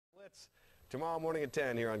That's tomorrow morning at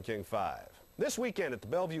 10 here on King 5. This weekend at the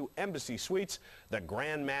Bellevue Embassy Suites, the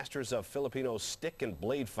Grand Masters of Filipino stick and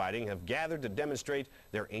blade fighting have gathered to demonstrate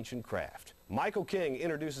their ancient craft. Michael King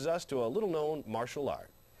introduces us to a little-known martial art.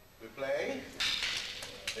 We play.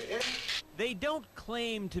 They don't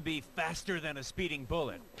claim to be faster than a speeding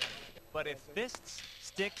bullet, but if fists,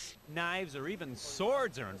 sticks, knives, or even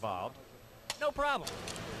swords are involved, no problem.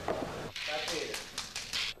 That's it.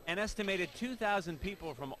 An estimated 2,000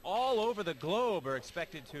 people from all over the globe are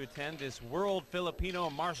expected to attend this World Filipino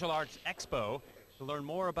Martial Arts Expo to learn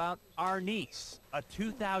more about arnis, a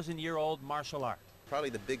 2,000-year-old martial art. Probably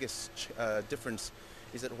the biggest difference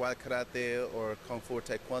is that while karate or kung fu or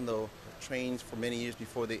taekwondo trains for many years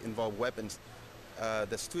before they involve weapons,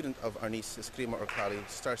 the student of arnis, eskrima, or kali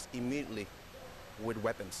starts immediately with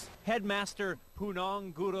weapons. Headmaster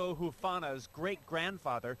Punong Guro Hufana's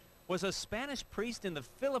great-grandfather was a Spanish priest in the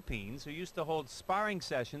Philippines who used to hold sparring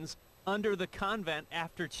sessions under the convent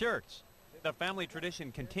after church. The family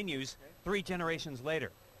tradition continues 3 generations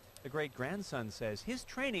later. The great-grandson says his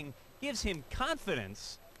training gives him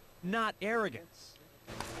confidence, not arrogance.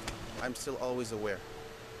 I'm still always aware.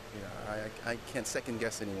 I can't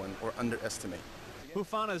second-guess anyone or underestimate.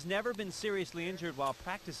 Hufana's never been seriously injured while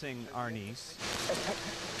practicing arnis.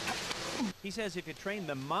 He says if you train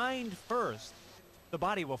the mind first, the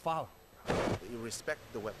body will follow. You respect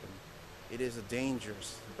the weapon. It is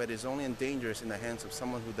dangerous, but it's only dangerous in the hands of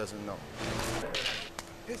someone who doesn't know.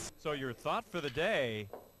 So your thought for the day,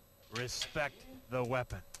 respect the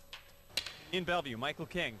weapon. In Bellevue, Michael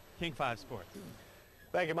King, King 5 Sports.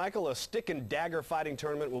 Thank you, Michael. A stick and dagger fighting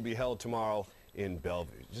tournament will be held tomorrow in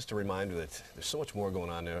Bellevue. Just a reminder that there's so much more going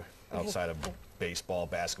on there outside of baseball,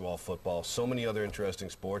 basketball, football, so many other interesting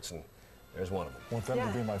sports, and there's one of them. Want them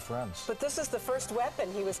to be my friends. But this is the first weapon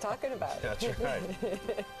he was talking about. That's right. Do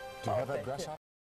you have that dress on?